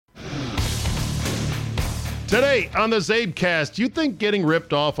Today on the CzabeCast, you think getting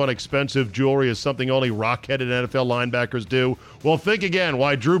ripped off on expensive jewelry is something only rock-headed NFL linebackers do? Well, think again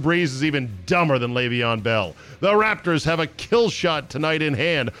why Drew Brees is even dumber than Le'Veon Bell. The Raptors have a kill shot tonight in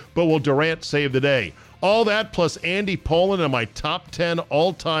hand, but will Durant save the day? All that plus Andy Pollin and my top 10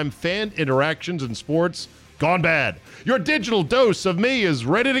 all-time fan interactions in sports gone bad. Your digital dose of me is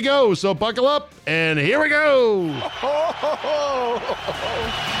ready to go, so buckle up, and here we go!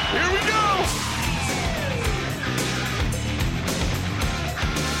 Here we go!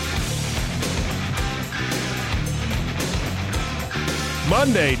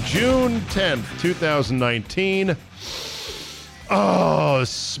 Monday, June 10th, 2019. Oh,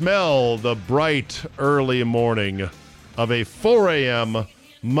 smell the bright early morning of a 4 a.m.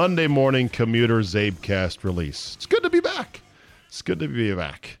 Monday morning commuter CzabeCast release. It's good to be back. It's good to be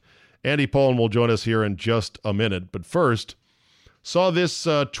back. Andy Pollin will join us here in just a minute. But first, saw this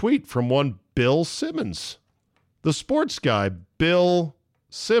tweet from one Bill Simmons. The sports guy, Bill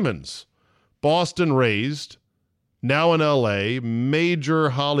Simmons. Boston raised. Now in L.A.,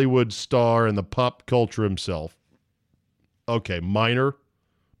 major Hollywood star in the pop culture himself. Okay, minor,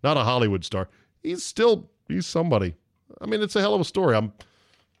 not a Hollywood star. He's somebody. I mean, it's a hell of a story. I'm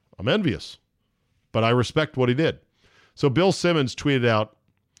envious, but I respect what he did. So Bill Simmons tweeted out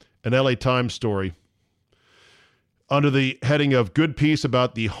an L.A. Times story under the heading of "Good Piece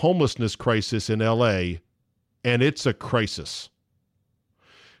about the homelessness crisis in L.A., and it's a crisis."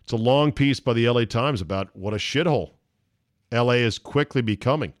 It's a long piece by the L.A. Times about what a shithole L.A. is quickly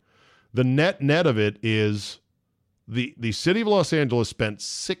becoming. The net of it is the city of Los Angeles spent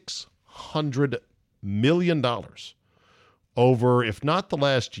 $600 million over, if not the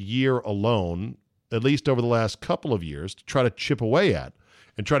last year alone, at least over the last couple of years, to try to chip away at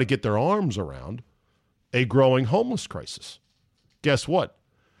and try to get their arms around a growing homeless crisis. Guess what?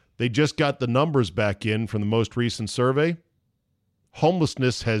 They just got the numbers back in from the most recent survey.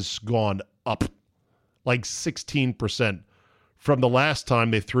 Homelessness has gone up like 16% from the last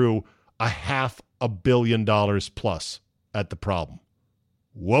time they threw $500 million plus at the problem.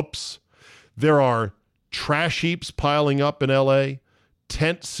 Whoops. There are trash heaps piling up in LA,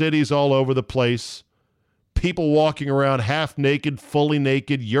 tent cities all over the place, people walking around half naked, fully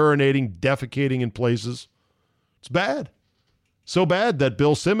naked, urinating, defecating in places. It's bad. So bad that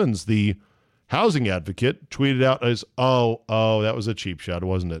Bill Simmons, the housing advocate, tweeted out as, oh, that was a cheap shot,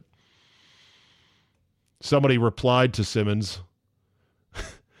 wasn't it? Somebody replied to Simmons,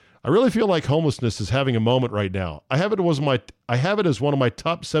 I really feel like homelessness is having a moment right now. I have it as one of my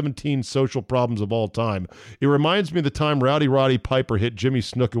top 17 social problems of all time. It reminds me of the time Rowdy Roddy Piper hit Jimmy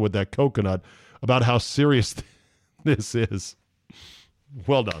Snuka with that coconut about how serious this is.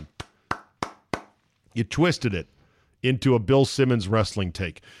 Well done. You twisted it into a Bill Simmons wrestling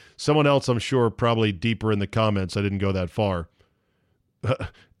take. Someone else, I'm sure, probably deeper in the comments, I didn't go that far,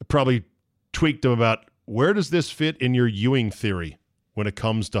 probably tweaked them about, where does this fit in your Ewing theory when it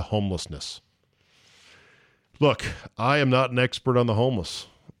comes to homelessness? Look, I am not an expert on the homeless,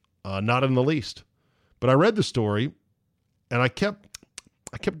 not in the least. But I read the story, and I kept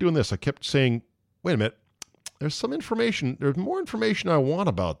doing this. I kept saying, wait a minute, there's more information I want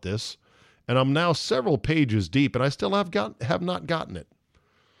about this, and I'm now several pages deep, and I still have not gotten it.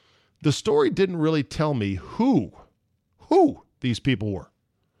 The story didn't really tell me who these people were.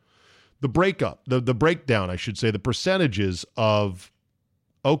 The breakdown, I should say, the percentages of,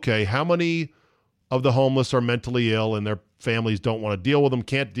 okay, how many of the homeless are mentally ill and their families don't want to deal with them,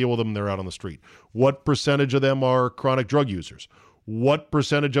 can't deal with them, they're out on the street? What percentage of them are chronic drug users? What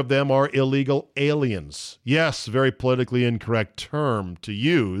percentage of them are illegal aliens? Yes, very politically incorrect term to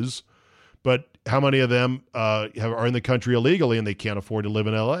use, but how many of them are in the country illegally and they can't afford to live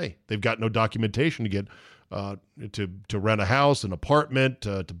in L.A.? They've got no documentation to get to rent a house, an apartment,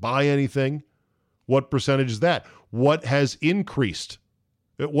 to buy anything. What percentage is that? What has increased?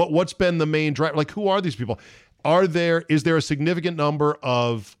 What's been the main driver? Like, who are these people? Is there a significant number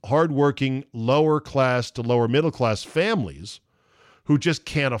of hardworking lower class to lower middle class families who just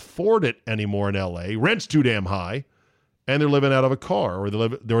can't afford it anymore in L.A.? Rent's too damn high, and they're living out of a car, or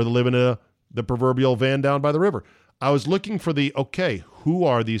they're living in the proverbial van down by the river. I was looking for who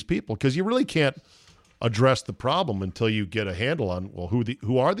are these people? Because you really can't address the problem until you get a handle on, well,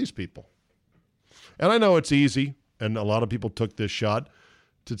 who are these people? And I know it's easy, and a lot of people took this shot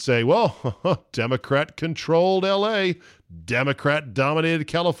to say, well, Democrat-controlled L.A., Democrat-dominated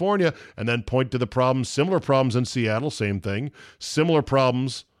California, and then point to the problems, similar problems in Seattle, same thing, similar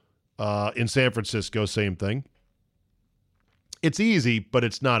problems in San Francisco, same thing. It's easy, but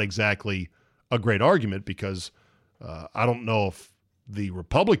it's not exactly a great argument because I don't know if the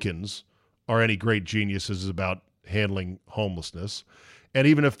Republicans are any great geniuses about handling homelessness. And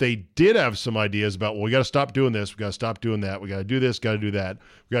even if they did have some ideas about, well, we got to stop doing this, we got to stop doing that, we got to do this, got to do that,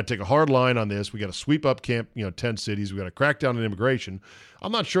 we got to take a hard line on this, we got to sweep up 10 cities, we got to crack down on immigration.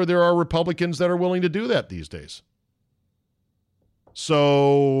 I'm not sure there are Republicans that are willing to do that these days.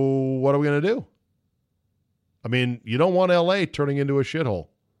 So what are we going to do? I mean, you don't want L.A. turning into a shithole.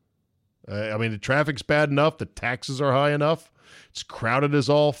 I mean, the traffic's bad enough, the taxes are high enough, it's crowded as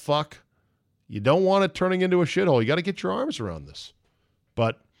all fuck. You don't want it turning into a shithole. You got to get your arms around this.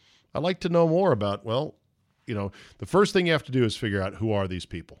 But I'd like to know more about, the first thing you have to do is figure out who are these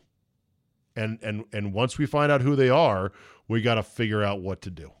people. And once we find out who they are, we got to figure out what to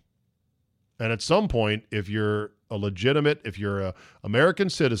do. And at some point, if you're a American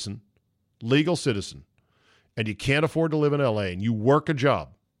citizen, legal citizen, and you can't afford to live in LA and you work a job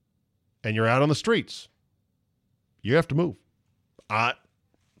and you're out on the streets, you have to move.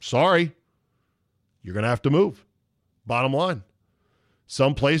 Sorry, you're going to have to move. Bottom line.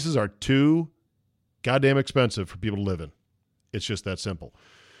 Some places are too goddamn expensive for people to live in. It's just that simple.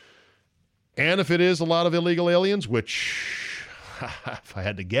 And if it is a lot of illegal aliens, which if I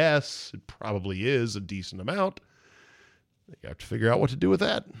had to guess, it probably is a decent amount, you have to figure out what to do with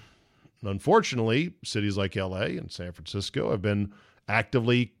that. And unfortunately, cities like LA and San Francisco have been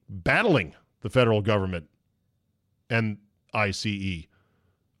actively battling the federal government and ICE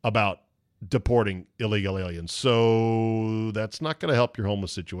about deporting illegal aliens. So that's not going to help your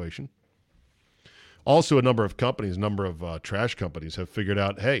homeless situation. Also, a number of trash companies have figured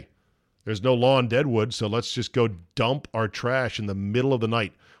out, hey, there's no law in Deadwood, so let's just go dump our trash in the middle of the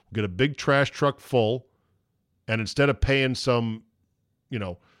night. We'll get a big trash truck full, and instead of paying some,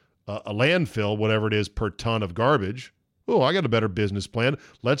 a landfill, whatever it is per ton of garbage, I got a better business plan.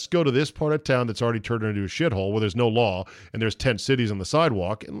 Let's go to this part of town that's already turned into a shithole where there's no law and there's tent cities on the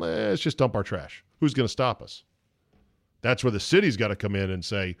sidewalk, and let's just dump our trash. Who's going to stop us? That's where the city's got to come in and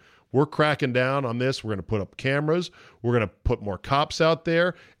say, we're cracking down on this. We're going to put up cameras. We're going to put more cops out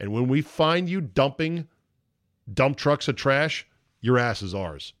there. And when we find you dumping dump trucks of trash, your ass is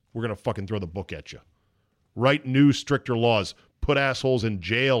ours. We're going to fucking throw the book at you. Write new, stricter laws. Put assholes in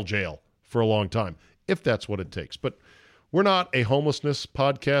jail for a long time, if that's what it takes. But we're not a homelessness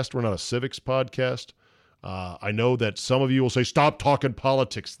podcast. We're not a civics podcast. I know that some of you will say, stop talking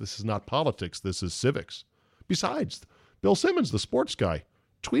politics. This is not politics. This is civics. Besides, Bill Simmons, the sports guy,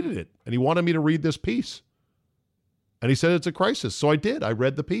 tweeted it, and he wanted me to read this piece. And he said it's a crisis. So I did. I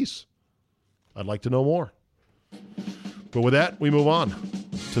read the piece. I'd like to know more. But with that, we move on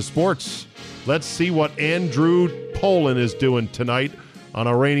to sports. Let's see what Andrew Poland is doing tonight on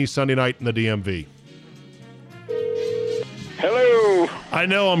a rainy Sunday night in the DMV. Hello. I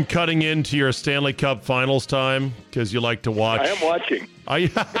know I'm cutting into your Stanley Cup Finals time because you like to watch. I am watching.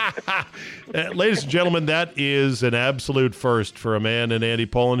 Ladies and gentlemen, that is an absolute first for a man in Andy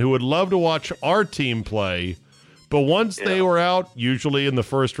Poland who would love to watch our team play. But once they were out, usually in the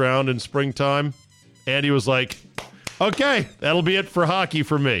first round in springtime, Andy was like, okay, that'll be it for hockey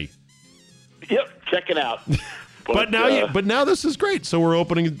for me. Yep, check it out. But now this is great. So we're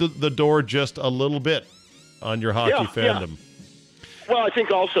opening the door just a little bit on your hockey fandom. Yeah. Well, I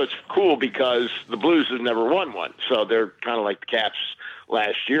think also it's cool because the Blues have never won one. So they're kind of like the Caps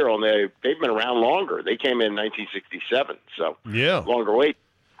last year, only they've been around longer. They came in 1967, so longer wait.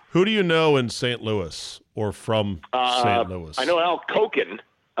 Who do you know in St. Louis or from St. Louis? I know Al Koken,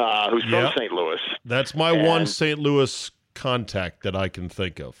 who's from St. Louis. That's my one St. Louis contact that I can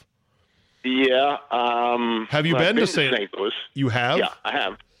think of. Yeah. Have you been to St. Louis? You have? Yeah, I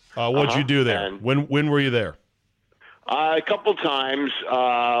have. What'd you do there? When were you there? A couple times.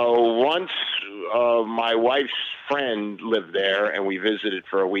 Once my wife's friend lived there, and we visited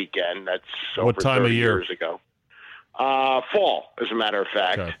for a weekend. That's what time of year? Years ago. Fall, as a matter of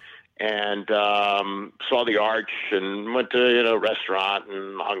fact. Okay. And saw the Arch and went to a restaurant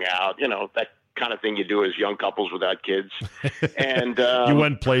and hung out. That kind of thing you do as young couples without kids. And you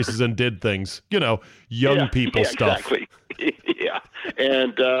went places and did things. Young people stuff. Exactly. Yeah.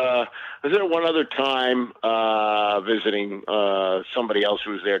 And I was there one other time visiting somebody else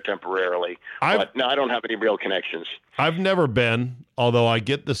who was there temporarily. But no, I don't have any real connections. I've never been, although I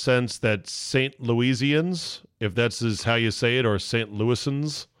get the sense that St. Louisians, if that's how you say it, or St.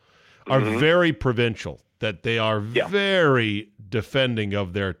 Louisans, are very provincial, that they are very defending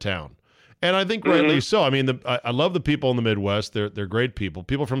of their town. And I think rightly so. I mean, I love the people in the Midwest. They're great people.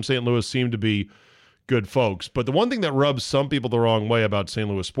 People from St. Louis seem to be good folks. But the one thing that rubs some people the wrong way about St.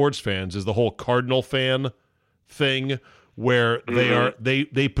 Louis sports fans is the whole Cardinal fan thing, where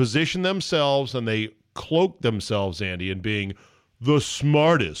they position themselves and they cloak themselves, Andy, in being the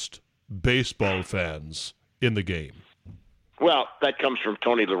smartest, baseball fans in the game? Well, that comes from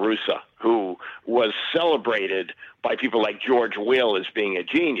Tony La Russa, who was celebrated by people like George Will as being a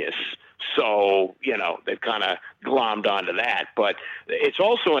genius. So, they've kind of glommed onto that. But it's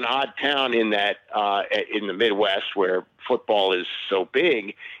also an odd town in that in the Midwest where football is so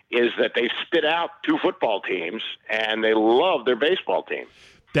big, is that they spit out two football teams and they love their baseball team.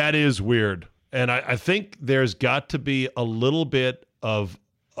 That is weird. And I think there's got to be a little bit of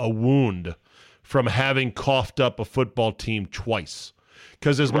a wound from having coughed up a football team twice.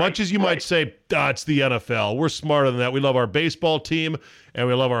 Because as much as you might say, it's the NFL, we're smarter than that. We love our baseball team and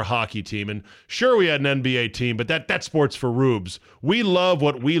we love our hockey team. And sure, we had an NBA team, but that sport's for rubes. We love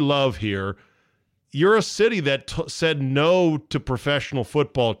what we love here. You're a city that said no to professional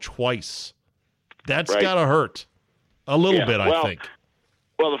football twice. That's got to hurt a little bit, I think.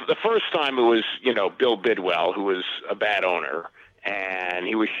 Well, the first time it was, Bill Bidwell, who was a bad owner, and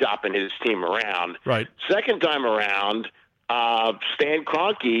he was shopping his team around. Right. Second time around, Stan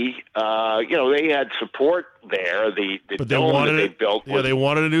Kroenke, they had support there. The dome that they built. They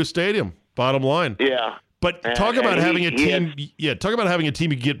wanted a new stadium, bottom line. Yeah. But talk about having a team you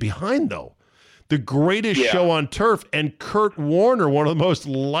can get behind, though. The greatest show on turf, and Kurt Warner, one of the most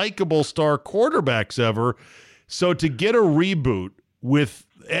likable star quarterbacks ever. So to get a reboot with,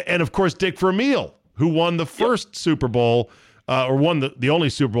 and of course, Dick Vermeil, who won the first Super Bowl, or won the only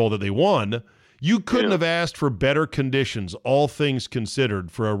Super Bowl that they won, you couldn't have asked for better conditions, all things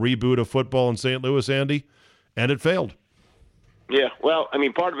considered, for a reboot of football in St. Louis, Andy, and it failed. Yeah, well,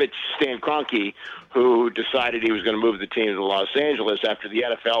 part of it's Stan Kroenke, who decided he was going to move the team to Los Angeles after the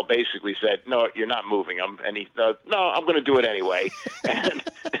NFL basically said, no, you're not moving them. And he thought, no, I'm going to do it anyway. And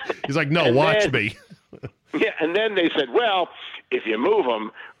he's like, no, watch me. Yeah, and then they said, well, if you move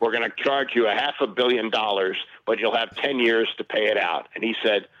them, we're going to charge you $500 million, but you'll have 10 years to pay it out. And he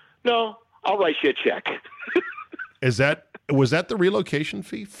said, no, I'll write you a check. Was that the relocation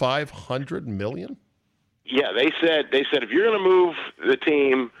fee? $500 million? Yeah, they said if you're going to move the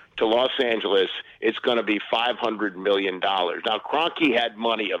team to Los Angeles, it's going to be $500 million. Now, Kroenke had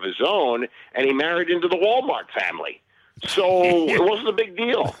money of his own, and he married into the Walmart family. So it wasn't a big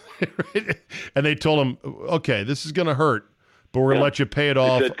deal. And they told him, okay, this is going to hurt, but we're going to let you pay it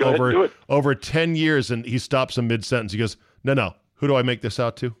off over 10 years. And he stops in mid-sentence. He goes, no, who do I make this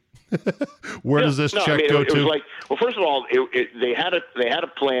out to? Where does this check go to? It was like, well, first of all, they had a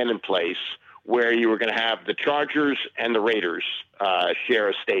plan in place where you were going to have the Chargers and the Raiders share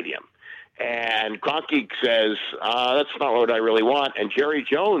a stadium. And Kroenke says, that's not what I really want. And Jerry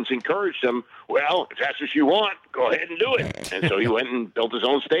Jones encouraged him, well, if that's what you want, go ahead and do it. And so he went and built his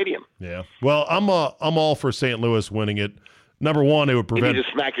own stadium. Yeah. Well, I'm all for St. Louis winning it. Number one, it would prevent. You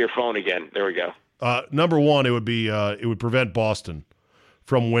just smack your phone again. There we go. Number one, it would prevent Boston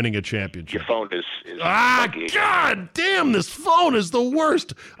from winning a championship. Your phone is God damn, this phone is the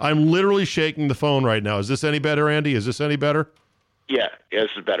worst. I'm literally shaking the phone right now. Is this any better, Andy? Is this any better? Yeah, this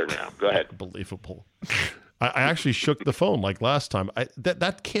is better now. Go ahead. Unbelievable. I actually shook the phone like last time.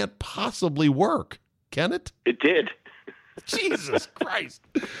 That can't possibly work, can it? It did. Jesus Christ.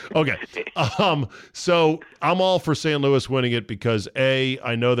 Okay. So I'm all for St. Louis winning it because, A,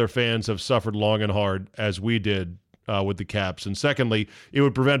 I know their fans have suffered long and hard, as we did with the Caps. And secondly, it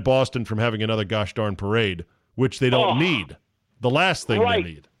would prevent Boston from having another gosh darn parade, which they don't need. The last thing they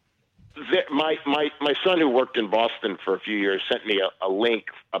need. My son, who worked in Boston for a few years, sent me a link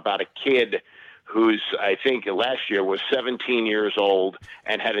about a kid who's, I think last year was 17 years old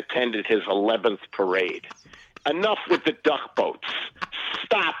and had attended his 11th parade. Enough with the duck boats.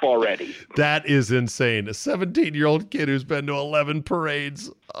 Stop already. That is insane. A 17-year-old kid who's been to 11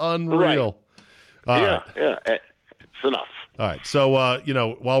 parades. Unreal. Right. Yeah. It's enough. All right. So,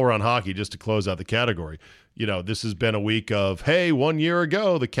 while we're on hockey, just to close out the category, this has been a week of, hey, 1 year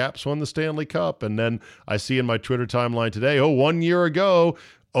ago, the Caps won the Stanley Cup. And then I see in my Twitter timeline today, 1 year ago,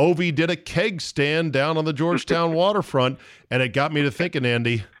 Ovi did a keg stand down on the Georgetown waterfront. And it got me to thinking,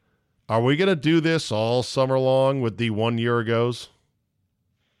 Andy, are we going to do this all summer long with the 1 year ago's?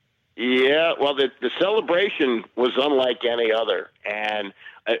 Yeah, well, the celebration was unlike any other. And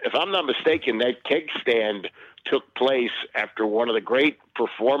if I'm not mistaken, that keg stand took place after one of the great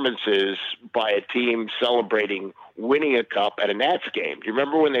performances by a team celebrating winning a cup at a Nats game. Do you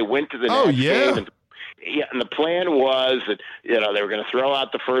remember when they went to the Nats game? And the plan was that they were going to throw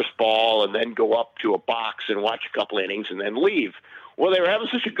out the first ball and then go up to a box and watch a couple innings and then leave. Well, they were having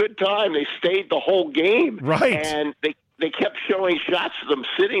such a good time, they stayed the whole game. Right. And they kept showing shots of them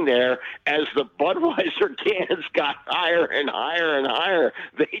sitting there as the Budweiser cans got higher and higher and higher.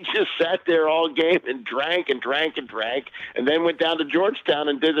 They just sat there all game and drank and drank and drank, and then went down to Georgetown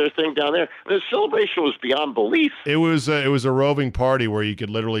and did their thing down there. The celebration was beyond belief. It was a roving party where you could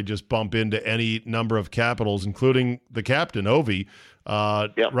literally just bump into any number of Capitals, including the captain, Ovi,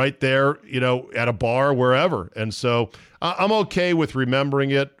 right there, at a bar, wherever. And so I'm okay with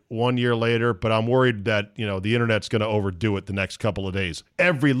remembering it 1 year later, but I'm worried that, the internet's going to overdo it the next couple of days.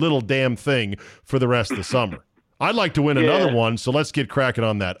 Every little damn thing for the rest of the summer. I'd like to win another one, so let's get cracking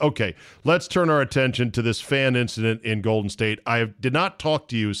on that. Okay, let's turn our attention to this fan incident in Golden State. I did not talk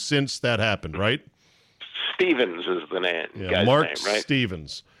to you since that happened, right? Stevens is the name. Yeah, Mark name, right?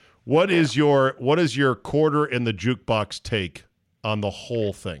 Stevens. What is your quarter in the jukebox take on the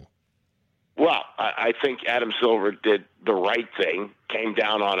whole thing? Well, I think Adam Silver did the right thing, came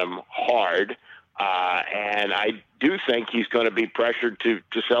down on him hard, and I do think he's going to be pressured to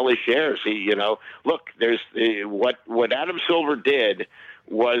sell his shares. Look, there's what Adam Silver did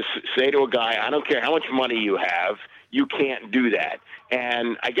was say to a guy, I don't care how much money you have, you can't do that.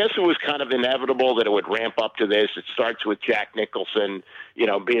 And I guess it was kind of inevitable that it would ramp up to this. It starts with Jack Nicholson,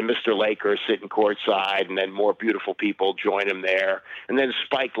 being Mr. Laker, sitting courtside, and then more beautiful people join him there. And then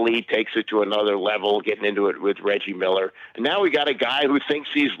Spike Lee takes it to another level, getting into it with Reggie Miller. And now we got a guy who thinks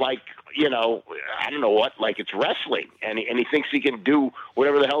he's like, I don't know what, like it's wrestling, and he thinks he can do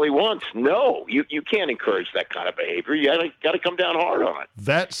whatever the hell he wants. No, you can't encourage that kind of behavior. You got to come down hard on it.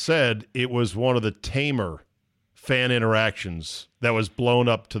 That said, it was one of the tamer fan interactions that was blown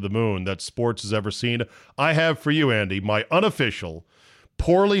up to the moon that sports has ever seen. I have for you, Andy, my unofficial,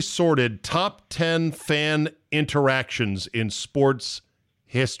 poorly sorted top 10 fan interactions in sports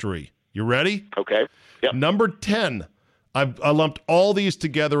history. You ready? Okay. Yep. Number 10. I lumped all these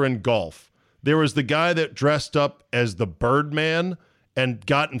together in golf. There was the guy that dressed up as the Birdman and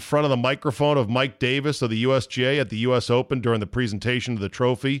got in front of the microphone of Mike Davis of the USGA at the U.S. Open during the presentation of the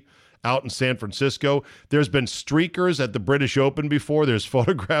trophy out in San Francisco. There's been streakers at the British Open before. There's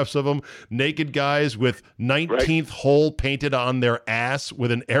photographs of them, naked guys with 19th hole painted on their ass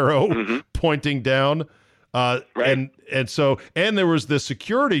with an arrow pointing down. And there was the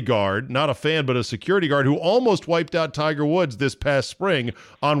security guard, not a fan, but a security guard who almost wiped out Tiger Woods this past spring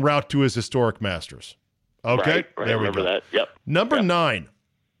en route to his historic Masters. Okay, right. There we Remember go. That. Yep. Number 9.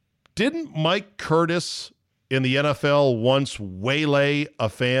 Didn't Mike Curtis in the NFL once waylay a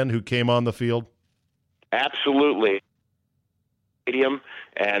fan who came on the field? Absolutely.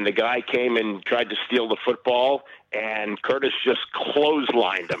 And the guy came and tried to steal the football, and Curtis just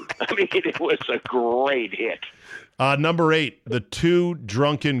clotheslined him. I mean, it was a great hit. Number 8, the 2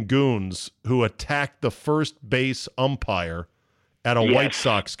 drunken goons who attacked the first base umpire at a White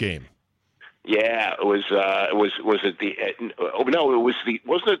Sox game. Yeah, it was it the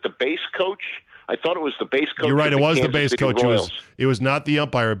wasn't it the base coach? I thought it was the base coach. You're right, it was the base coach. Royals. It was not the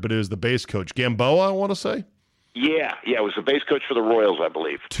umpire, but it was the base coach. Gamboa, I want to say? Yeah, it was the base coach for the Royals, I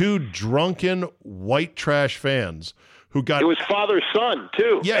believe. 2 drunken white trash fans who got... It was father-son,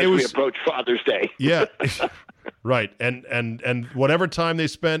 too, as we approach Father's Day. Yeah, right. And whatever time they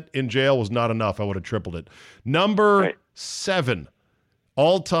spent in jail was not enough. I would have tripled it. Number 7,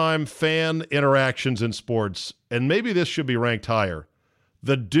 all-time fan interactions in sports, and maybe this should be ranked higher.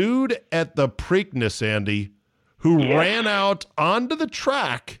 The dude at the Preakness, Andy, who ran out onto the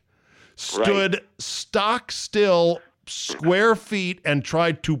track, stood stock still, square feet, and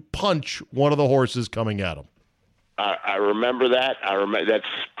tried to punch one of the horses coming at him. I remember that. That's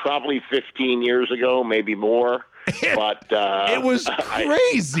probably 15 years ago, maybe more. But it was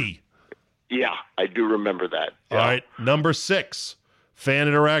crazy. I do remember that. All right, number 6, fan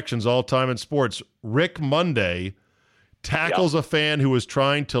interactions all time in sports. Rick Monday tackles a fan who was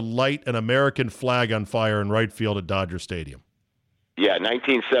trying to light an American flag on fire in right field at Dodger Stadium. Yeah,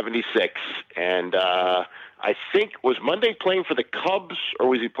 1976. And I think, was Monday playing for the Cubs or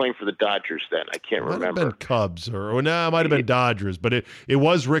was he playing for the Dodgers then? I can't remember. It might have been Cubs it might have been Dodgers, but it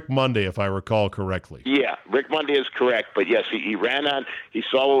was Rick Monday, if I recall correctly. Yeah, Rick Monday is correct. But yes, he ran on, he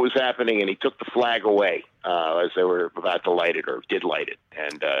saw what was happening, and he took the flag away as they were about to light it, or did light it.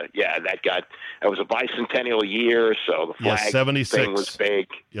 And that was a bicentennial year, so the flag 76. thing was big.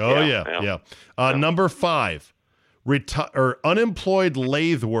 Number 5, unemployed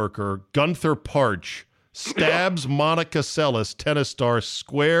lathe worker Gunther Parch stabs Monica Seles, tennis star,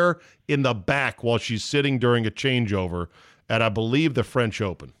 square in the back while she's sitting during a changeover at, I believe, the French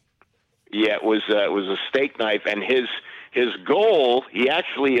Open. Yeah, it was a steak knife, and his his goal, he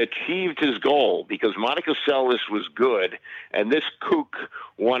actually achieved his goal because Monica Seles was good, and this kook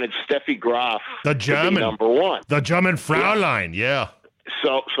wanted Steffi Graf to be number one. The German Fraulein, yeah.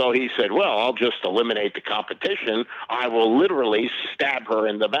 So he said, well, I'll just eliminate the competition. I will literally stab her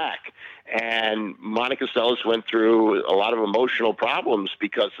in the back. And Monica Seles went through a lot of emotional problems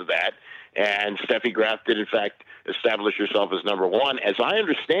because of that. And Steffi Graf did, in fact, establish herself as number one. As I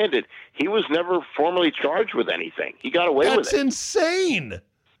understand it, he was never formally charged with anything. He got away with it. That's insane.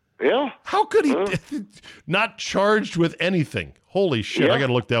 Yeah. How could he not charged with anything? Holy shit, I got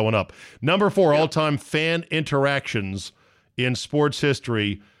to look that one up. Number 4, all-time fan interactions in sports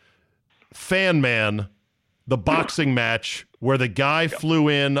history. Fan Man, the boxing match where the guy flew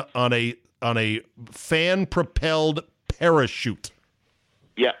in on a fan-propelled parachute.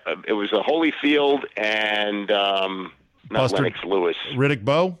 Yeah, it was a Holyfield and not Lennox Lewis. Riddick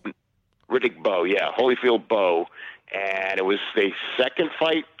Bowe? Riddick Bowe, yeah. Holyfield Bowe. And it was the second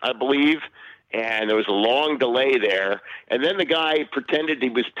fight, I believe, and there was a long delay there. And then the guy pretended he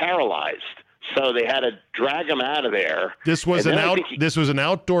was paralyzed, so they had to drag him out of there. This was an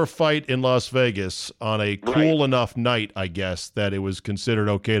outdoor fight in Las Vegas on a cool enough night, I guess, that it was considered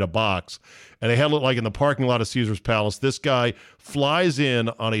okay to box. And they had it like in the parking lot of Caesar's Palace. This guy flies in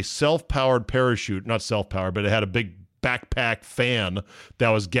on a self-powered parachute, not self-powered, but it had a big backpack fan that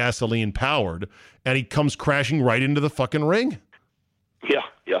was gasoline powered, and he comes crashing right into the fucking ring. Yeah.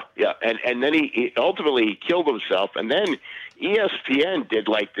 And then he ultimately killed himself, and then ESPN did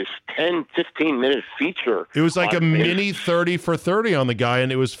like this 10, 15-minute feature. It was like a mini 30 for 30 on the guy,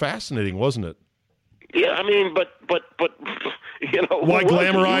 and it was fascinating, wasn't it? Yeah, I mean, but you know, why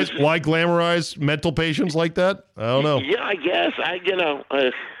glamorize mental patients like that? I don't know. Yeah, I guess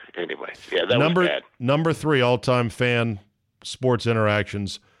anyway, yeah, that was bad. Number 3 all-time fan sports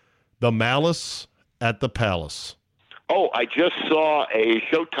interactions, the Malice at the Palace. Oh, I just saw a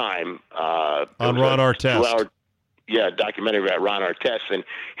Showtime on Ron Artest. Documentary about Ron Artest. And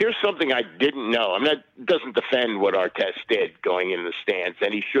here's something I didn't know. I mean, that doesn't defend what Artest did going into the stands,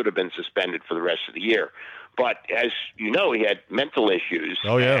 and he should have been suspended for the rest of the year. But as you know, he had mental issues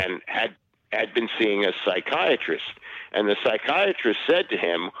and had been seeing a psychiatrist. And the psychiatrist said to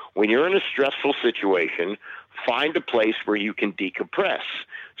him, when you're in a stressful situation, find a place where you can decompress.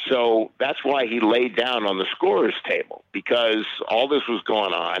 So that's why he laid down on the scorer's table, because all this was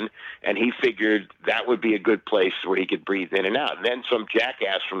going on, and he figured that would be a good place where he could breathe in and out. And then some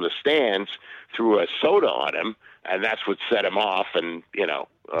jackass from the stands threw a soda on him, and that's what set him off, and,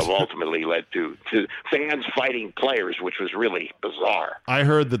 ultimately led to fans fighting players, which was really bizarre. I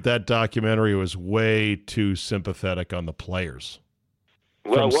heard that documentary was way too sympathetic on the players.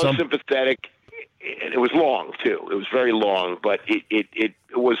 Well, it was sympathetic. It was long too. It was very long, but it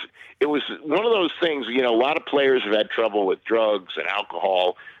was one of those things. A lot of players have had trouble with drugs and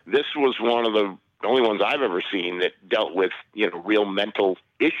alcohol. This was one of the only ones I've ever seen that dealt with real mental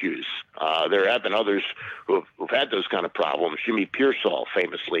issues. There have been others who've had those kind of problems. Jimmy Pearsall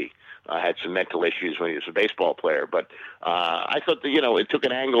famously had some mental issues when he was a baseball player. But I thought that it took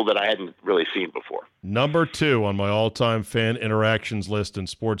an angle that I hadn't really seen before. Number 2 on my all-time fan interactions list in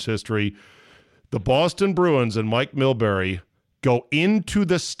sports history. The Boston Bruins and Mike Milbury go into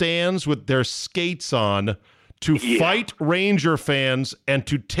the stands with their skates on to fight Ranger fans and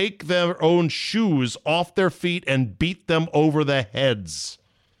to take their own shoes off their feet and beat them over the heads.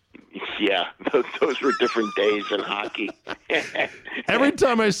 Yeah, those were different days in hockey. Every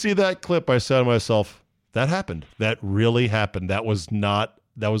time I see that clip, I say to myself, that happened. That really happened. That was not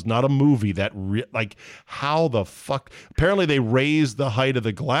a movie. How the fuck? Apparently, they raised the height of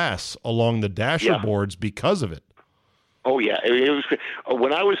the glass along the dasher boards because of it. Oh yeah, it was.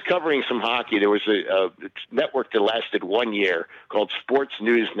 When I was covering some hockey, there was a network that lasted 1 year called Sports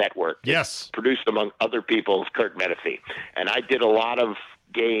News Network. Yes, produced among other people Kurt Menefee, and I did a lot of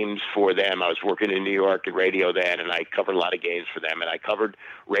games for them. I was working in New York at radio then, and I covered a lot of games for them, and I covered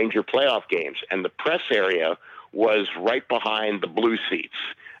Ranger playoff games, and the press area was right behind the blue seats.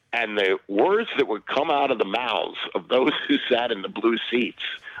 And the words that would come out of the mouths of those who sat in the blue seats,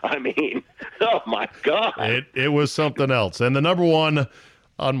 I mean, oh my God. It was something else. And the number 1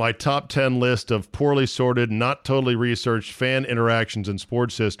 on my top 10 list of poorly sorted, not totally researched fan interactions in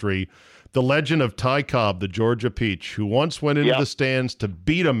sports history, the legend of Ty Cobb, the Georgia Peach, who once went into the stands to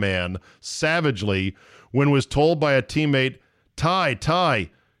beat a man savagely when was told by a teammate, Ty,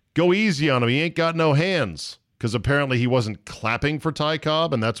 go easy on him. He ain't got no hands. Because apparently he wasn't clapping for Ty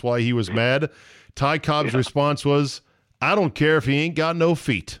Cobb, and that's why he was mad. Ty Cobb's response was, I don't care if he ain't got no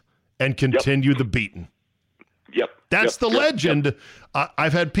feet, and continued the beating. Yep. That's the legend.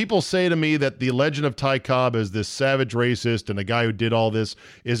 I've had people say to me that the legend of Ty Cobb as this savage racist and the guy who did all this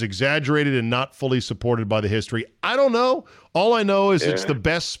is exaggerated and not fully supported by the history. I don't know. All I know is it's the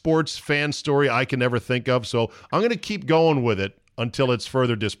best sports fan story I can ever think of, so I'm going to keep going with it until it's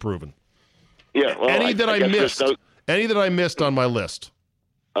further disproven. Yeah, well, any that I missed on my list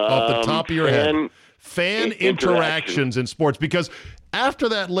off the top of your head. Fan interactions in sports, because after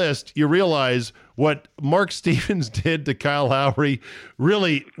that list, you realize what Mark Stevens did to Kyle Lowry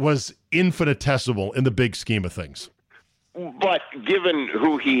really was infinitesimal in the big scheme of things. But given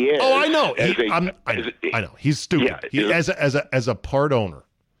who he is, I know. I know. He's stupid. Yeah, as a part owner,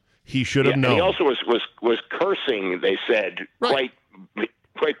 he should have known. And he also was cursing. They said quite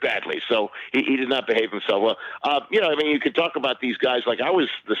badly. So he did not behave himself well. You could talk about these guys. Like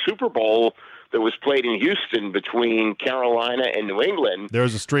the Super Bowl that was played in Houston between Carolina and New England. There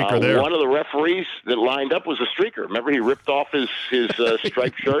was a streaker there. One of the referees that lined up was a streaker. Remember, he ripped off his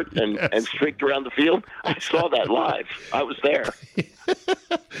striped shirt and streaked around the field? I saw that live. I was there.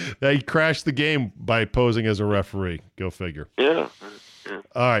 He crashed the game by posing as a referee. Go figure. Yeah.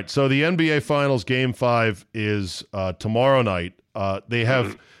 All right, so the NBA Finals Game 5 is tomorrow night. They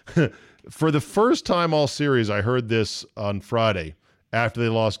have, for the first time all series, I heard this on Friday after they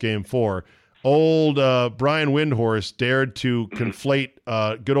lost Game 4, old Brian Windhorst dared to conflate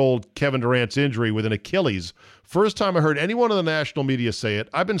good old Kevin Durant's injury with an Achilles. First time I heard anyone in the national media say it.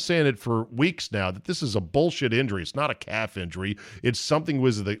 I've been saying it for weeks now, that this is a bullshit injury. It's not a calf injury. It's something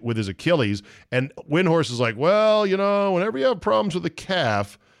with his Achilles. And Windhorst is like, well, whenever you have problems with the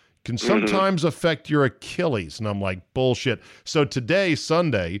calf, it can sometimes affect your Achilles. And I'm like, bullshit. So today,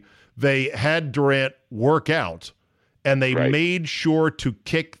 Sunday, they had Durant work out, and they made sure to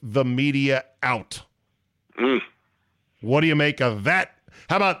kick the media out. What do you make of that?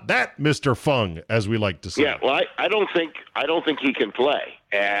 How about that, Mr. Fung, as we like to say? Yeah, well, I don't think he can play,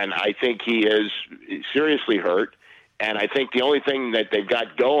 and I think he is seriously hurt. And I think the only thing that they've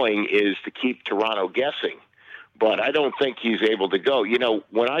got going is to keep Toronto guessing. But I don't think he's able to go.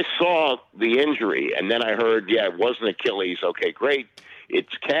 When I saw the injury, and then I heard, it wasn't Achilles. Okay, great,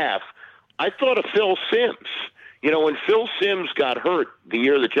 it's calf. I thought of Phil Simms. When Phil Simms got hurt the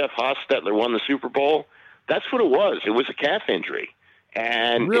year that Jeff Hostetler won the Super Bowl, that's what it was. It was a calf injury.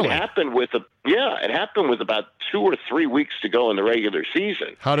 And it happened with about 2 or 3 weeks to go in the regular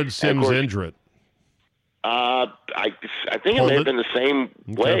season. How did Simms injure it? I think it may have been the same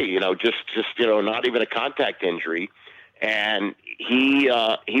way, just not even a contact injury. And he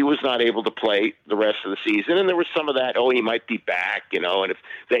was not able to play the rest of the season. And there was some of that, he might be back, and if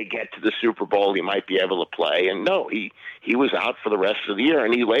they get to the Super Bowl, he might be able to play. And no, he was out for the rest of the year.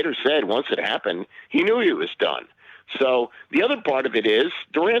 And he later said once it happened, he knew he was done. So the other part of it is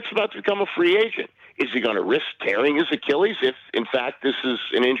Durant's about to become a free agent. Is he going to risk tearing his Achilles if, in fact, this is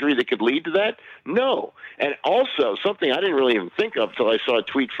an injury that could lead to that? No. And also, something I didn't really even think of until I saw a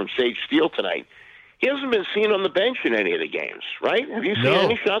tweet from Sage Steele tonight. He hasn't been seen on the bench in any of the games, right? Have you seen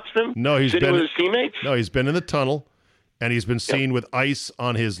any shots of him? No, he's been with his teammates. No, he's been in the tunnel, and he's been seen with ice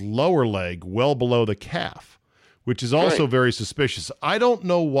on his lower leg, well below the calf, which is also very suspicious. I don't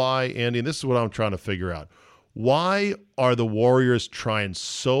know why, Andy, and this is what I'm trying to figure out. Why are the Warriors trying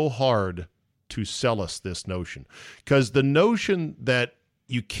so hard to sell us this notion? Because the notion that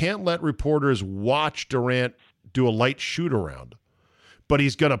you can't let reporters watch Durant do a light shoot around, but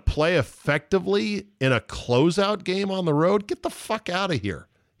he's going to play effectively in a closeout game on the road, get the fuck out of here.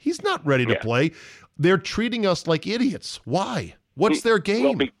 He's not ready to play. They're treating us like idiots. Why? What's their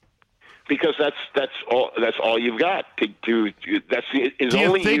game? Well, because that's all you've got. That's his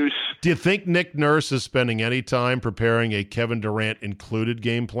only use. Do you think Nick Nurse is spending any time preparing a Kevin Durant included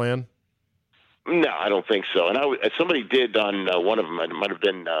game plan? No, I don't think so. And somebody did on one of them, it might have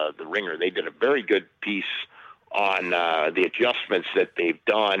been The Ringer, they did a very good piece on the adjustments that they've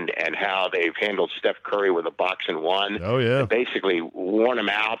done and how they've handled Steph Curry with a box and one. Oh, yeah. And basically worn him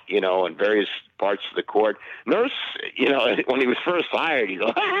out, in various parts of the court. Nurse, when he was first hired, you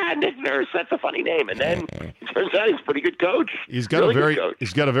go, Nick Nurse, that's a funny name. And then it turns out he's a pretty good coach. He's got a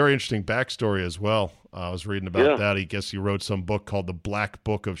very interesting backstory as well. I was reading about that. I guess he wrote some book called The Black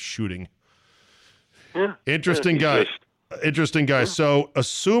Book of Shooting. Yeah. Interesting guy. Interesting guy. So,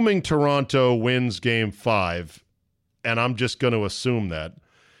 assuming Toronto wins Game 5, and I'm just going to assume that,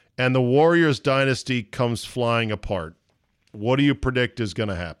 and the Warriors dynasty comes flying apart, what do you predict is going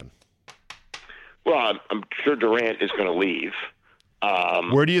to happen? Well, I'm sure Durant is going to leave.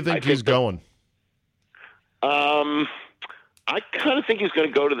 Where do you think he's going? I kind of think he's going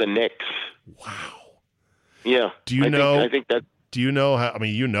to go to the Knicks. Wow. Yeah. Do you know? I think that. Do you know how? I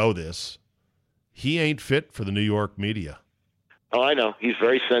mean, you know this. he ain't fit for the New York media. Oh, I know. He's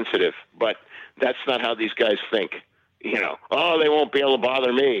very sensitive, but that's not how these guys think. Oh, they won't be able to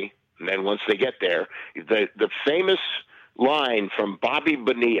bother me. And then once they get there, the famous line from Bobby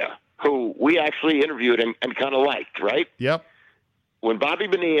Bonilla, who we actually interviewed and kind of liked, right? Yep. When Bobby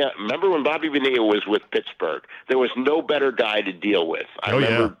Bonilla was with Pittsburgh, there was no better guy to deal with. I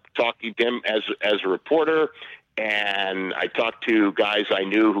remember talking to him as a reporter, and I talked to guys I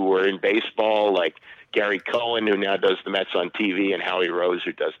knew who were in baseball, like Gary Cohen, who now does the Mets on TV, and Howie Rose,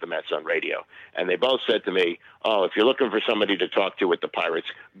 who does the Mets on radio. And they both said to me, oh, if you're looking for somebody to talk to with the Pirates,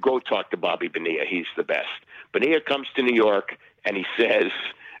 go talk to Bobby Bonilla. He's the best. Bonilla comes to New York, and he says,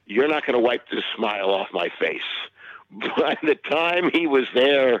 you're not going to wipe this smile off my face. By the time he was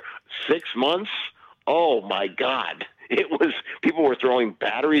there 6 months, oh, my God. People were throwing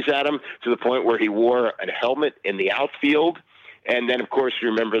batteries at him to the point where he wore a helmet in the outfield. And then, of course, you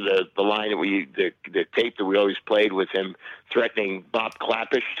remember the line that the tape that we always played with him threatening Bob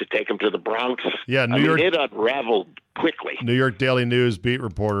Klapisch to take him to the Bronx. Yeah, it unraveled quickly. New York Daily News beat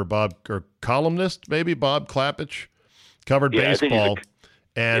reporter or columnist, maybe Bob Klapisch, covered baseball.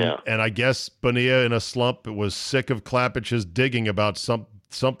 And I guess Bonilla, in a slump, was sick of Klapisch's digging about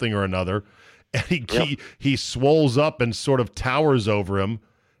something or another. And he swells up and sort of towers over him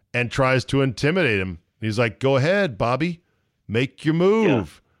and tries to intimidate him. He's like, go ahead, Bobby. Make your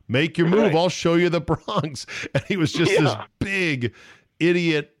move. Yeah. Make your move. Right. I'll show you the Bronx. And he was just this big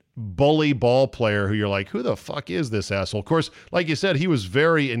idiot bully ball player who you're like, who the fuck is this asshole? Of course, like you said, he was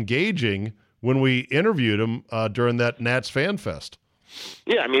very engaging when we interviewed him during that Nats Fan Fest.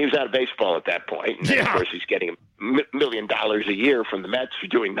 Yeah, I mean, he was out of baseball at that point. And of course, he's getting $1 million a year from the Mets for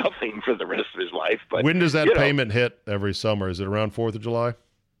doing nothing for the rest of his life. But when does that payment hit every summer? Is it around 4th of July?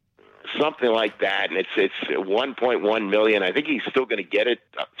 Something like that, and it's $1.1 million. I think he's still going to get it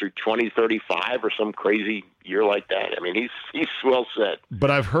up through 2035 or some crazy year like that. I mean, he's well set.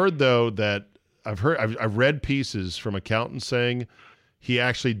 But I've heard though that I've read pieces from accountants saying he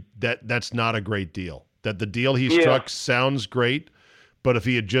actually that's not a great deal. That the deal he struck sounds great, but if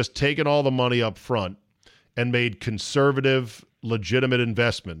he had just taken all the money up front and made conservative, legitimate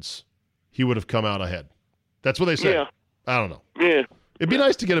investments, he would have come out ahead. That's what they say. Yeah. I don't know. Yeah. It'd be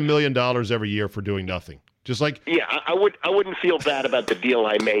nice to get $1 million every year for doing nothing. Just like I wouldn't feel bad about the deal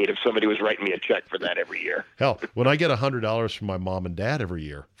I made if somebody was writing me a check for that every year. Hell, when I get $100 from my mom and dad every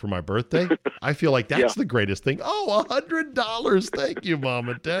year for my birthday, I feel like that's the greatest thing. Oh, $100! Thank you, mom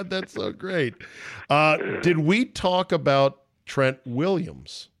and dad. That's so great. Did we talk about Trent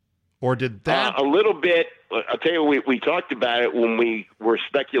Williams, or did that a little bit? I'll tell you, we talked about it when we were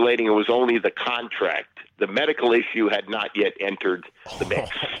speculating. It was only the contract. The medical issue had not yet entered the mix.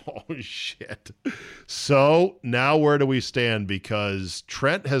 Oh, shit. So now where do we stand? Because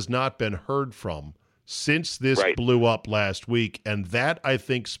Trent has not been heard from since this blew up last week, and that, I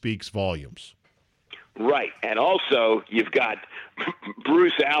think, speaks volumes. Right. And also, you've got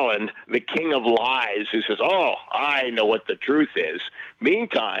Bruce Allen, the king of lies, who says, oh, I know what the truth is.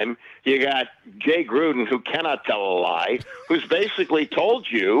 Meantime, you got Jay Gruden, who cannot tell a lie, who's basically told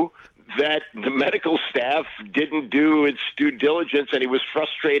you that the medical staff didn't do its due diligence, and he was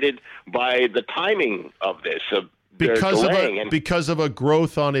frustrated by the timing of this. Because of a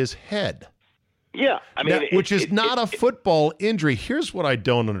growth on his head. Yeah. I mean, which is not a football injury. Here's what I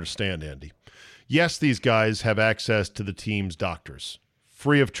don't understand, Andy. Yes, these guys have access to the team's doctors,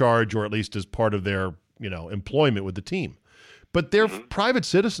 free of charge, or at least as part of their, employment with the team. But they're private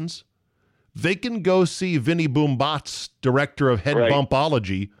citizens. They can go see Vinny Boombat's director of head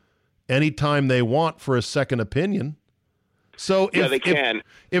bumpology anytime they want for a second opinion. So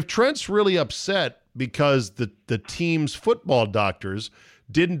if Trent's really upset because the team's football doctors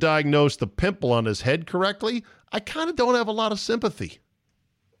didn't diagnose the pimple on his head correctly, I kind of don't have a lot of sympathy.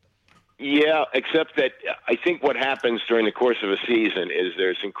 Yeah, except that I think what happens during the course of a season is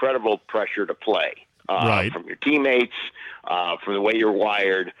there's incredible pressure to play from your teammates, from the way you're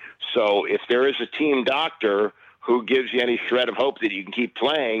wired. So if there is a team doctor who gives you any shred of hope that you can keep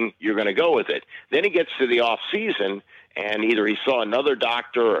playing, you're going to go with it. Then he gets to the off season, and either he saw another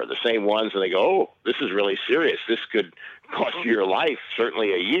doctor or the same ones, and they go, oh, this is really serious. This could cost you your life,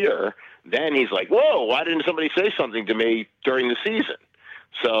 certainly a year. Then he's like, whoa, why didn't somebody say something to me during the season?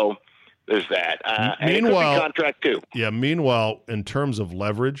 So there's that. Meanwhile, contract too. Yeah. Meanwhile, in terms of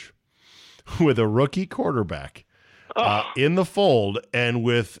leverage, with a rookie quarterback in the fold, and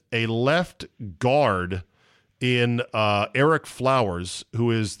with a left guard in Eric Flowers,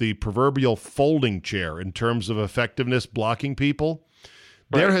 who is the proverbial folding chair in terms of effectiveness blocking people,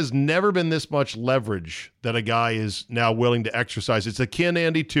 there has never been this much leverage that a guy is now willing to exercise. It's akin,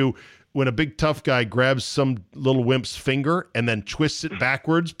 Andy, to when a big tough guy grabs some little wimp's finger and then twists it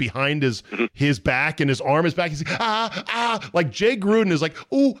backwards behind his back and his arm is back. He's like, like Jay Gruden is like,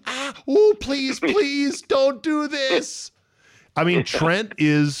 ooh, please, don't do this. I mean, Trent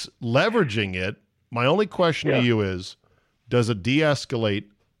is leveraging it. My only question to you is, does it de-escalate?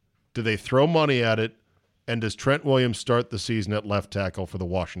 Do they throw money at it? And does Trent Williams start the season at left tackle for the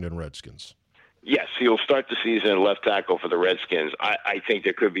Washington Redskins? Yes, he'll start the season at left tackle for the Redskins. I think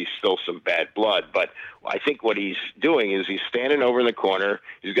there could be still some bad blood, but I think what he's doing is he's standing over in the corner.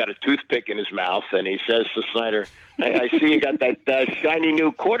 He's got a toothpick in his mouth, and he says to Snyder, I see you got that shiny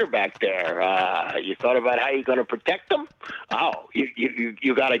new quarterback there. You thought about how you're going to protect him? Oh,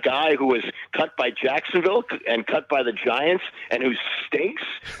 you got a guy who was cut by Jacksonville and cut by the Giants and who stinks?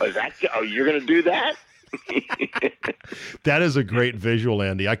 You're going to do that? That is a great visual,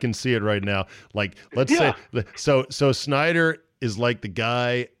 Andy. I can see it right now. Like, let's say, so Snyder is like the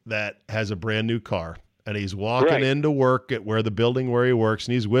guy that has a brand new car, and he's walking into work at the building where he works,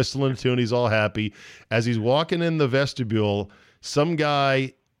 and he's whistling a tune. He's all happy. As he's walking in the vestibule, some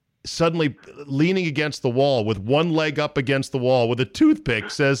guy suddenly leaning against the wall with one leg up against the wall with a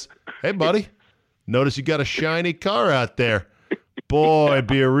toothpick says, "Hey, buddy, notice you got a shiny car out there. Boy, it'd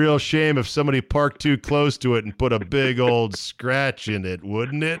be a real shame if somebody parked too close to it and put a big old scratch in it,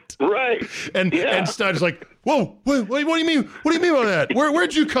 wouldn't it?" Right. And Snyder's like, "Whoa, what do you mean? What do you mean by that?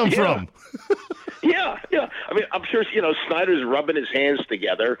 Where'd you come from?" Yeah. I mean, I'm sure, Snyder's rubbing his hands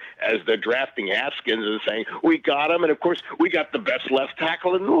together as they're drafting Haskins and saying, we got him, and of course, we got the best left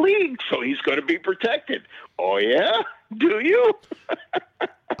tackle in the league, so he's going to be protected. Oh, yeah? Do you?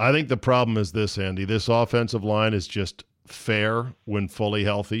 I think the problem is this, Andy. This offensive line is just fair when fully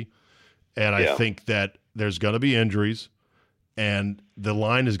healthy, and I think that there's going to be injuries, and the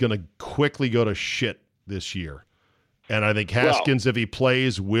line is going to quickly go to shit this year. And I think Haskins, if he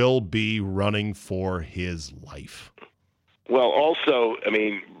plays, will be running for his life. Well, also, I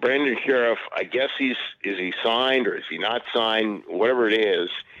mean, Brandon Sheriff, I guess is he signed or is he not signed? Whatever it is,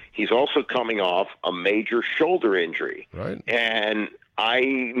 he's also coming off a major shoulder injury. Right. And I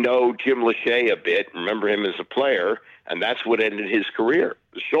know Jim Lachey a bit, remember him as a player, and that's what ended his career,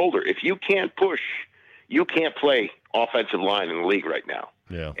 the shoulder. If you can't push, you can't play offensive line in the league right now.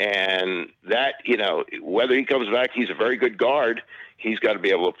 Yeah. And that, whether he comes back, he's a very good guard. He's got to be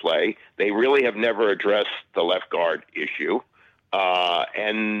able to play. They really have never addressed the left guard issue.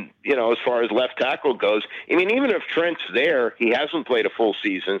 And, as far as left tackle goes, I mean, even if Trent's there, he hasn't played a full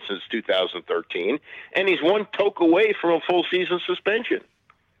season since 2013, and he's one toke away from a full season suspension.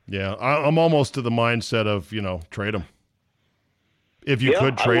 Yeah, I'm almost to the mindset of, trade him. If you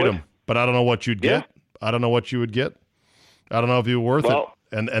could trade him. But I don't know what you'd get. I don't know what you would get. I don't know if you're worth it.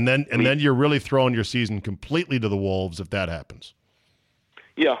 And then you're really throwing your season completely to the wolves if that happens.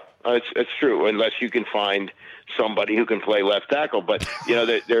 Yeah, it's true, unless you can find somebody who can play left tackle. But,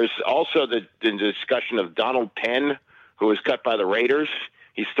 there's also the discussion of Donald Penn, who was cut by the Raiders.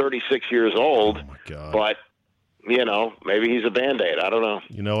 He's 36 years old. Oh, my God. But, maybe he's a Band-Aid. I don't know.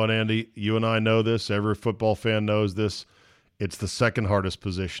 You know what, Andy? You and I know this. Every football fan knows this. It's the second hardest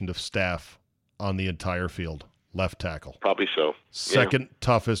position to staff on the entire field. Left tackle. Probably so. Second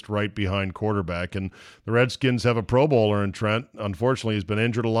toughest right behind quarterback. And the Redskins have a Pro Bowler in Trent. Unfortunately, he's been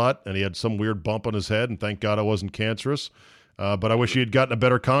injured a lot, and he had some weird bump on his head, and thank God it wasn't cancerous. But I wish he had gotten a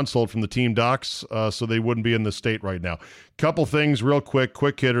better consult from the team docs so they wouldn't be in this state right now. Couple things real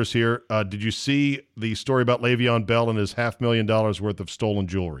quick hitters here. Did you see the story about Le'Veon Bell and his $500,000 worth of stolen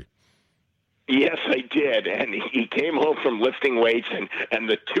jewelry? Yes, I did. And he came home from lifting weights, and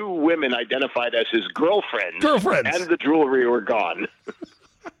the two women identified as his girlfriends. And the jewelry were gone.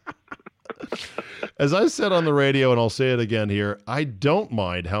 As I said on the radio, and I'll say it again here, I don't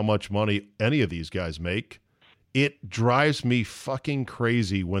mind how much money any of these guys make. It drives me fucking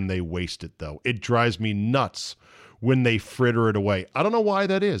crazy when they waste it, though. It drives me nuts when they fritter it away. I don't know why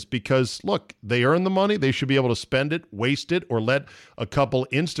that is, because, look, they earn the money. They should be able to spend it, waste it, or let a couple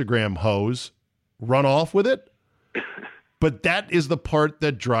Instagram hoes run off with it. But that is the part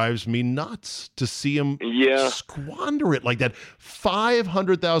that drives me nuts, to see them squander it like that.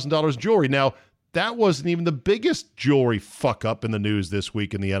 $500,000 jewelry. Now, that wasn't even the biggest jewelry fuck up in the news this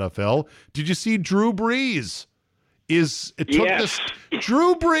week in the NFL. Did you see Drew Brees?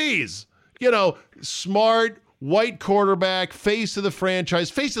 Drew Brees, smart, white quarterback, face of the franchise,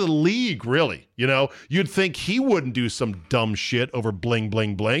 face of the league, really. You'd think he wouldn't do some dumb shit over bling,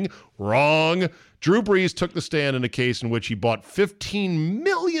 bling, bling. Wrong. Drew Brees took the stand in a case in which he bought $15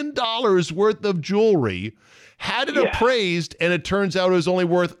 million worth of jewelry, had it appraised, and it turns out it was only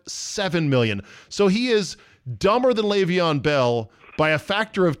worth $7 million. So he is dumber than Le'Veon Bell by a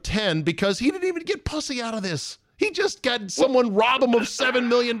factor of 10 because he didn't even get pussy out of this. He just got someone rob him of $7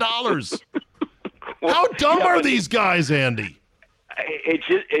 million. How dumb are these guys, Andy?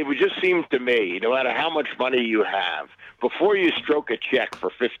 It would just seem to me, no matter how much money you have, before you stroke a check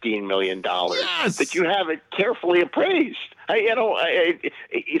for $15 million, yes, that you have it carefully appraised.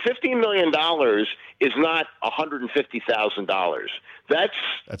 $15 million is not $150,000.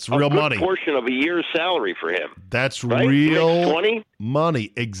 That's real a good money. Portion of a year's salary for him. That's right? real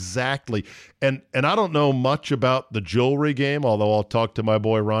money, exactly. And I don't know much about the jewelry game, although I'll talk to my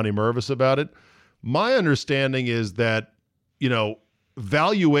boy Ronnie Mervis about it. My understanding is that,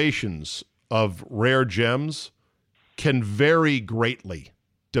 valuations of rare gems can vary greatly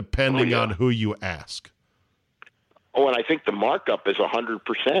depending on who you ask. Oh, and I think the markup is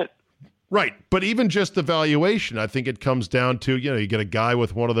 100%. Right. But even just the valuation, I think it comes down to, you get a guy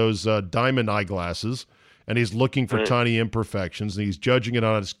with one of those diamond eyeglasses, and he's looking for tiny imperfections, and he's judging it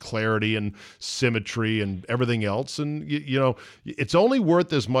on its clarity and symmetry and everything else. And, it's only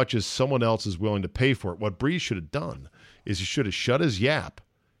worth as much as someone else is willing to pay for it. What Breeze should have done is he should have shut his yap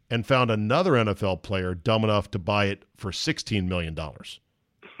and found another NFL player dumb enough to buy it for $16 million.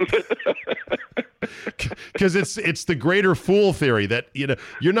 Because it's the greater fool theory that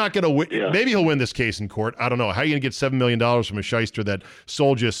you're not going to win. Yeah. Maybe he'll win this case in court. I don't know. How are you going to get $7 million from a shyster that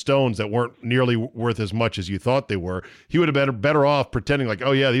sold you stones that weren't nearly worth as much as you thought they were? He would have been better off pretending like,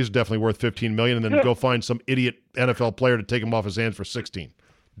 oh yeah, these are definitely worth $15 million, and then go find some idiot NFL player to take him off his hands for 16.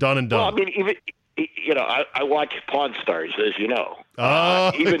 Done and done. Well, I mean, even I watch Pawn Stars, as you know.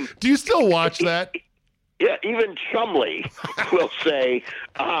 Do you still watch that? Yeah, even Chumley will say,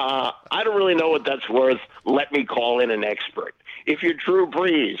 I don't really know what that's worth. Let me call in an expert. If you're Drew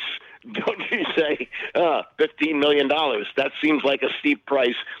Brees, don't you say, $15 million? That seems like a steep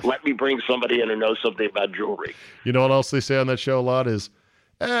price. Let me bring somebody in who knows something about jewelry. You know what else they say on that show a lot is,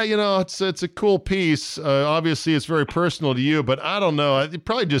 it's a cool piece. Obviously, it's very personal to you, but I don't know. I'd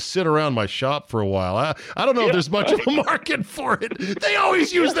probably just sit around my shop for a while. I don't know if there's much of a market for it. They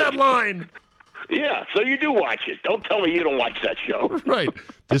always use that line. Yeah, so you do watch it. Don't tell me you don't watch that show. Right.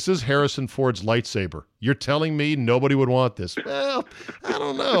 This is Harrison Ford's lightsaber. You're telling me nobody would want this? Well, I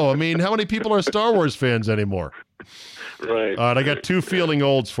don't know. I mean, how many people are Star Wars fans anymore? Right. All right, I got two feeling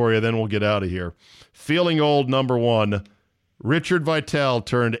olds for you, then we'll get out of here. Feeling old number one, Richard Vitale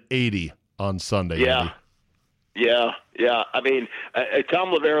turned 80 on Sunday. Yeah. Andy. Yeah. I mean,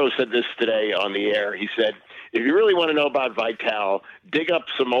 Tom Lavero said this today on the air. He said, if you really want to know about Vitale, dig up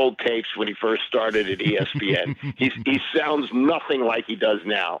some old tapes when he first started at ESPN. He sounds nothing like he does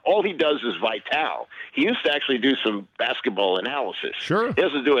now. All he does is Vitale. He used to actually do some basketball analysis. Sure. He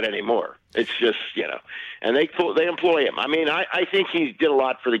doesn't do it anymore. It's just, and they employ him. I mean, I think he did a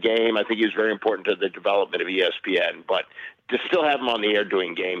lot for the game. I think he was very important to the development of ESPN, but to still have him on the air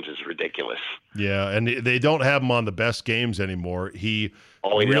doing games is ridiculous. Yeah, and they don't have him on the best games anymore. He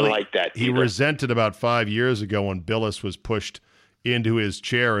didn't like that. He resented about 5 years ago when Billis was pushed into his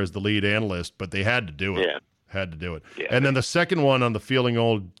chair as the lead analyst, but they had to do it. Yeah. Had to do it. Yeah. And then the second one on the feeling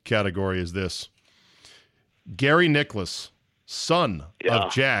old category is this. Gary Nicklaus, son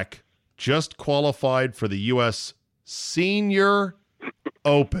of Jack, just qualified for the U.S. Senior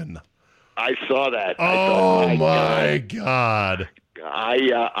Open. I saw that. Oh, my God.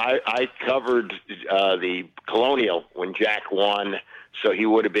 I covered the Colonial when Jack won, so he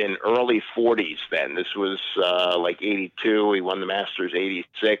would have been early 40s then. This was like 82. He won the Masters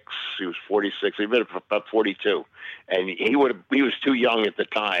 86. He was 46. He'd been about 42. And he was too young at the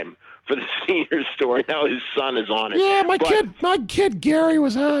time for the senior story. Now his son is on it. Yeah, my kid Gary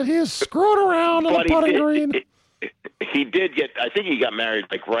was screwing around on the putting green. He did I think he got married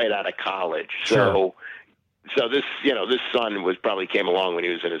like right out of college. Sure. So this son probably came along when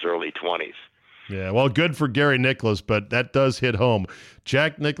he was in his early 20s. Yeah, well, good for Gary Nicklaus, but that does hit home.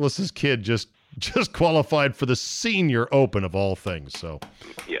 Jack Nicklaus's kid just qualified for the Senior Open of all things. So,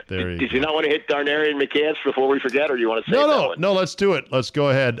 yeah. Did you not want to hit Darnarian McCants before we forget, or do you want to say No, let's do it. Let's go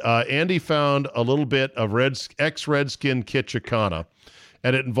ahead. Andy found a little bit of ex-Redskin Kit Chicana,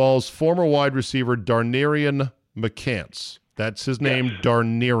 and it involves former wide receiver Darnarian McCants. That's his name, yes.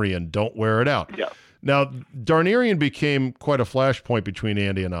 Darnarian. Don't wear it out. Yeah. Now, Darnarian became quite a flashpoint between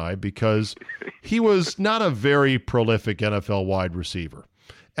Andy and I because he was not a very prolific NFL wide receiver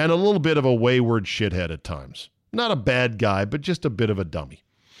and a little bit of a wayward shithead at times. Not a bad guy, but just a bit of a dummy.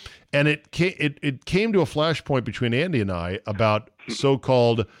 And it came to a flashpoint between Andy and I about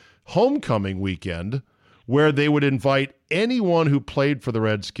so-called homecoming weekend where they would invite anyone who played for the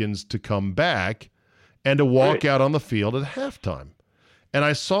Redskins to come back and to walk out on the field at halftime. And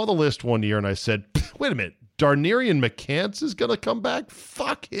I saw the list one year and I said, wait a minute, Darnarian McCants is going to come back?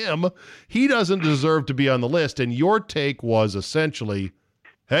 Fuck him. He doesn't deserve to be on the list. And your take was essentially,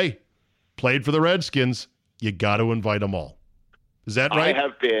 hey, played for the Redskins. You got to invite them all. Is that right? I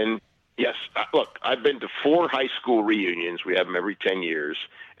have been, yes. Look, I've been to 4 high school reunions. We have them every 10 years.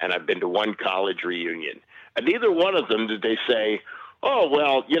 And I've been to 1 college reunion. And neither one of them did they say, oh,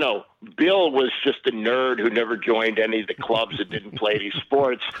 well, Bill was just a nerd who never joined any of the clubs and didn't play any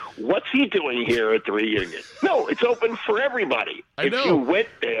sports. What's he doing here at the reunion? No, it's open for everybody. If you went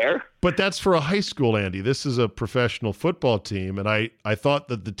there. But that's for a high school, Andy. This is a professional football team, and I thought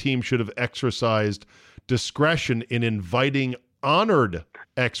that the team should have exercised discretion in inviting honored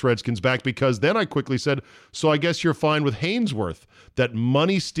ex-Redskins back, because then I quickly said, so I guess you're fine with Hainsworth, that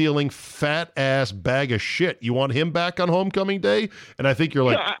money-stealing, fat-ass bag of shit. You want him back on homecoming day? And I think you're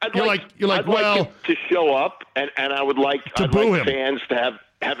like, I'd like him to show up, and I would like fans to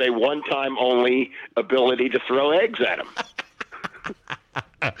have a one-time only ability to throw eggs at him.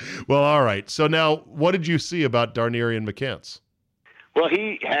 Well, all right. So now, what did you see about Darnarian McCants? Well,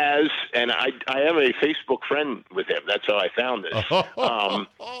 he has, and I am a Facebook friend with him. That's how I found this.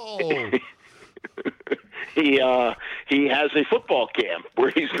 He has a football camp where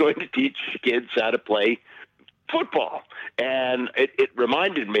he's going to teach kids how to play football. And it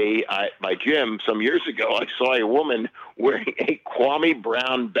reminded me, my gym some years ago, I saw a woman wearing a Kwame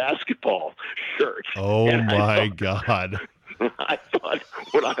Brown basketball shirt. Oh, my God. I thought,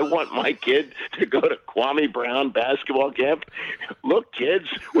 would I want my kid to go to Kwame Brown basketball camp? Look, kids,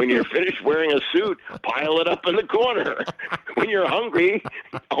 when you're finished wearing a suit, pile it up in the corner. When you're hungry,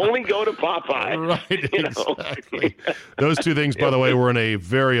 only go to Popeye. Right, exactly. Those two things, by the way, were in a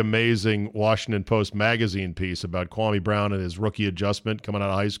very amazing Washington Post magazine piece about Kwame Brown and his rookie adjustment coming out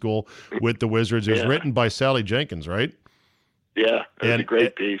of high school with the Wizards. It was written by Sally Jenkins, right? Yeah, it was a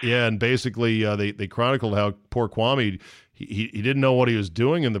great piece. Yeah, and basically they chronicled how poor Kwame, he didn't know what he was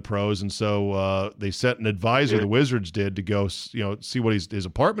doing in the pros, and so they sent an advisor, the Wizards did, to go see what his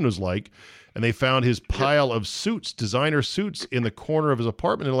apartment was like, and they found his pile of suits, designer suits, in the corner of his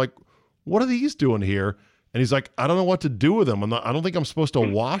apartment. And they're like, what are these doing here? And he's like, I don't know what to do with them. I don't think I'm supposed to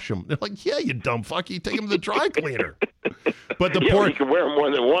wash them. They're like, yeah, you dumb fuck. You take them to the dry cleaner. But you can wear them more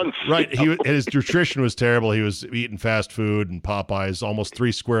than once. Right. His nutrition was terrible. He was eating fast food and Popeyes, almost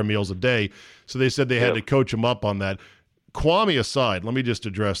 3 square meals a day. So they said they had to coach him up on that. Kwame aside, let me just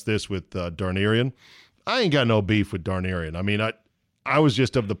address this with Darnarian. I ain't got no beef with Darnarian. I mean, I was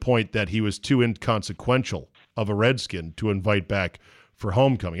just of the point that he was too inconsequential of a Redskin to invite back for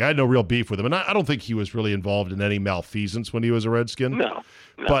homecoming. I had no real beef with him, and I don't think he was really involved in any malfeasance when he was a Redskin. No.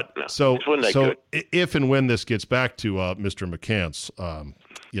 But so if and when this gets back to Mr. McCants,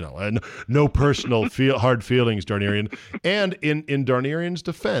 and no personal hard feelings, Darnarian. And in Darnarian's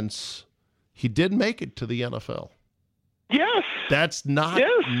defense, he did make it to the NFL. Yes. That's not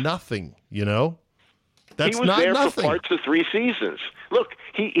nothing, That's he was not there nothing. for parts of 3 seasons. Look,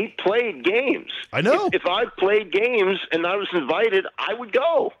 he played games. I know. If I played games and I was invited, I would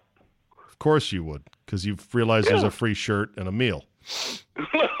go. Of course you would, because you've realized there's a free shirt and a meal.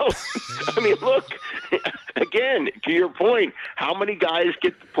 Well, I mean, look, again, to your point, how many guys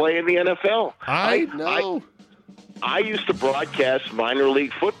get to play in the NFL? I know. I used to broadcast minor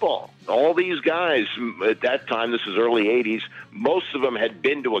league football. All these guys, at that time, this was early 80s, most of them had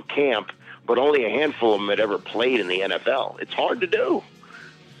been to a camp, but only a handful of them had ever played in the NFL. It's hard to do.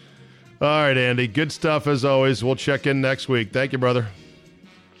 All right, Andy. Good stuff as always. We'll check in next week. Thank you, brother.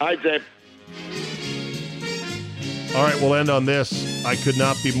 All right, Dave. All right, we'll end on this. I could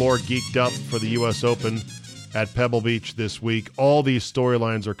not be more geeked up for the U.S. Open at Pebble Beach this week. All these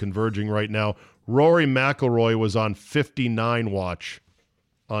storylines are converging right now. Rory McIlroy was on 59 watch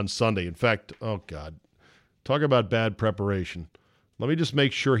on Sunday. In fact, oh, God, talk about bad preparation. Let me just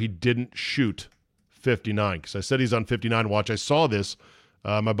make sure he didn't shoot 59, because I said he's on 59 watch. I saw this.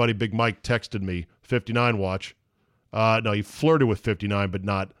 My buddy Big Mike texted me 59 watch. No, he flirted with 59, but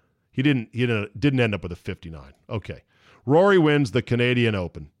not. He didn't end up with a 59. Okay. Rory wins the Canadian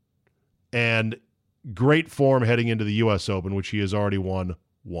Open, and great form heading into the U.S. Open, which he has already won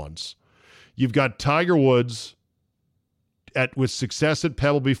once. You've got Tiger Woods with success at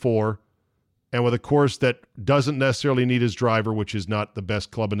Pebble before, and with a course that doesn't necessarily need his driver, which is not the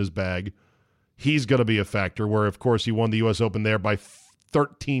best club in his bag. He's going to be a factor, where, of course, he won the U.S. Open there by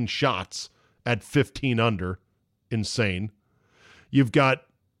 13 shots at 15 under. Insane. You've got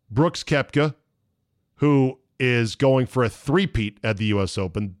Brooks Koepka, who is going for a three-peat at the U.S.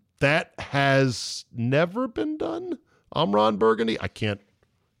 Open. That has never been done. I'm Ron Burgundy. I can't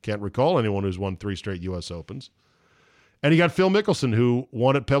recall anyone who's won 3 straight U.S. Opens. And you got Phil Mickelson, who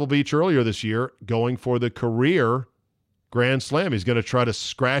won at Pebble Beach earlier this year, going for the career Grand Slam. He's going to try to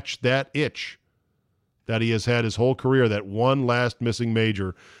scratch that itch that he has had his whole career, that one last missing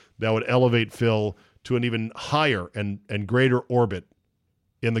major that would elevate Phil to an even higher and greater orbit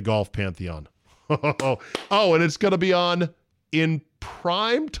in the golf pantheon. Oh, and it's going to be on in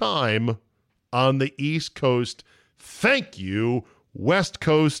prime time on the East Coast. Thank you, West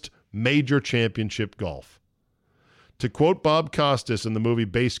Coast Major Championship Golf. To quote Bob Costas in the movie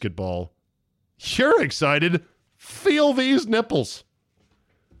Basketball, you're excited. Feel these nipples.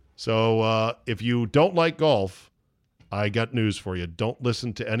 So if you don't like golf, I got news for you. Don't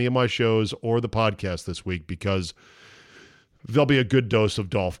listen to any of my shows or the podcast this week because there'll be a good dose of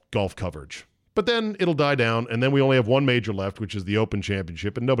golf coverage. But then it'll die down, and then we only have one major left, which is the Open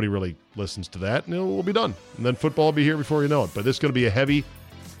Championship, and nobody really listens to that, and we'll be done. And then football will be here before you know it. But this is going to be a heavy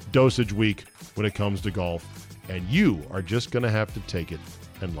dosage week when it comes to golf, and you are just going to have to take it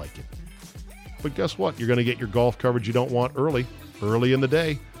and like it. But guess what? You're going to get your golf coverage you don't want early in the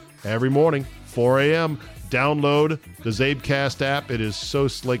day, every morning, 4 a.m. Download the CzabeCast app. It is so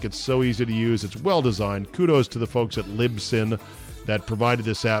slick. It's so easy to use. It's well designed. Kudos to the folks at Libsyn that provided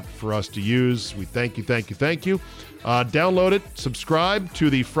this app for us to use. We thank you. Download it. Subscribe to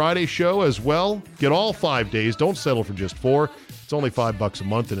the Friday show as well. Get all 5 days. Don't settle for just 4. It's only $5 a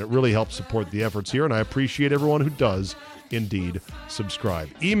month, and it really helps support the efforts here, and I appreciate everyone who does indeed subscribe.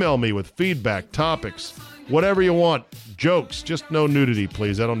 Email me with feedback, topics, whatever you want, jokes, just no nudity,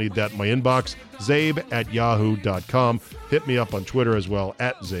 please. I don't need that in my inbox. Zabe@yahoo.com. Hit me up on Twitter as well,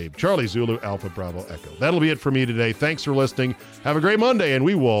 @Zabe. Charlie Zulu, Alpha Bravo Echo. That'll be it for me today. Thanks for listening. Have a great Monday, and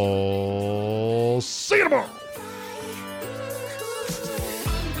we will see you tomorrow.